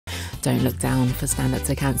Don't look down for Stand Up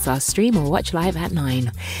to Cancer. Stream or watch live at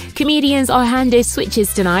 9. Comedians are handed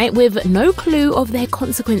switches tonight with no clue of their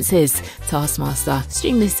consequences. Taskmaster.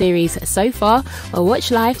 Stream this series so far or watch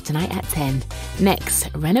live tonight at 10. Next,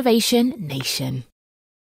 Renovation Nation.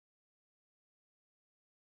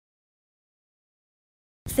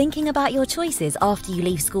 Thinking about your choices after you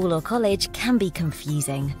leave school or college can be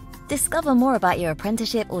confusing. Discover more about your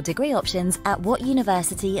apprenticeship or degree options at What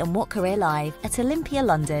University and What Career Live at Olympia,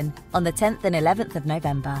 London on the 10th and 11th of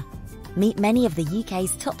November. Meet many of the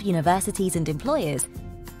UK's top universities and employers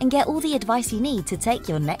and get all the advice you need to take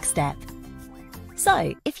your next step.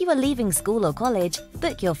 So, if you are leaving school or college,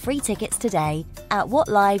 book your free tickets today at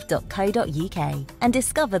whatlive.co.uk and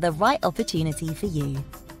discover the right opportunity for you.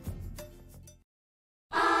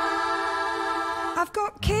 I've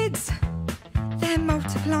got kids. They're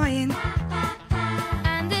multiplying.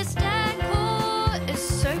 And this decor is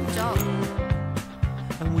so dull.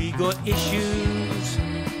 And we got issues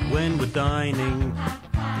when we're dining.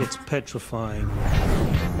 It's petrifying.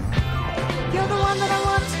 You're the one that I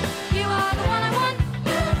want. You are the one I want.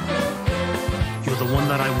 You're the one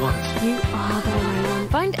that I want. You are the one I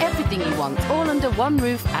want. Find everything you want all under one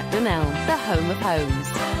roof at Dunelm, the home of homes.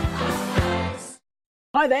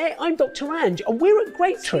 Hi there, I'm Dr. Ange and we're at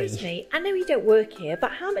Grapetree. Excuse me, I know you don't work here,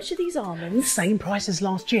 but how much are these almonds? Same price as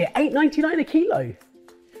last year, $8.99 a kilo.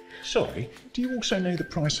 Sorry, do you also know the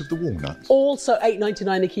price of the walnuts? Also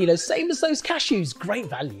 $8.99 a kilo, same as those cashews, great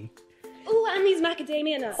value. Oh, and these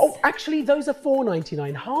macadamia nuts. Oh, actually those are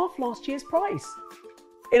 $4.99, half last year's price.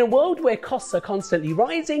 In a world where costs are constantly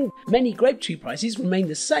rising, many Grapetree prices remain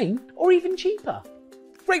the same or even cheaper.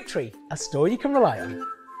 Grapetree, a store you can rely on.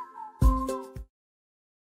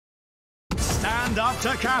 Stand Up to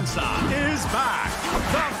Cancer is back.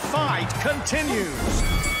 The fight continues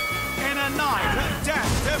in a night of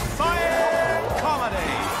death-defying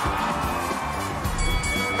comedy.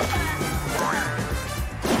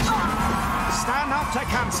 Stand Up to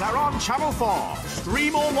Cancer on Channel 4.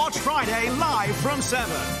 Stream or watch Friday live from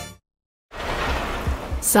 7.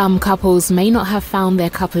 Some couples may not have found their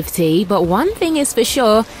cup of tea, but one thing is for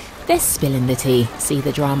sure, they're spilling the tea. See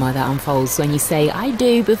the drama that unfolds when you say I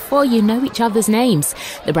do before you know each other's names.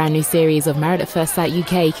 The brand new series of Married at First Sight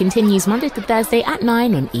UK continues Monday to Thursday at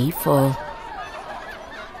 9 on E4.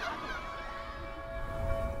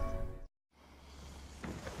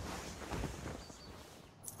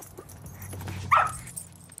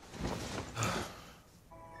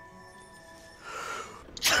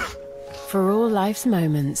 For all life's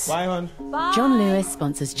moments, Bye, hon. John Lewis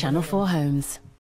sponsors Channel 4 Homes.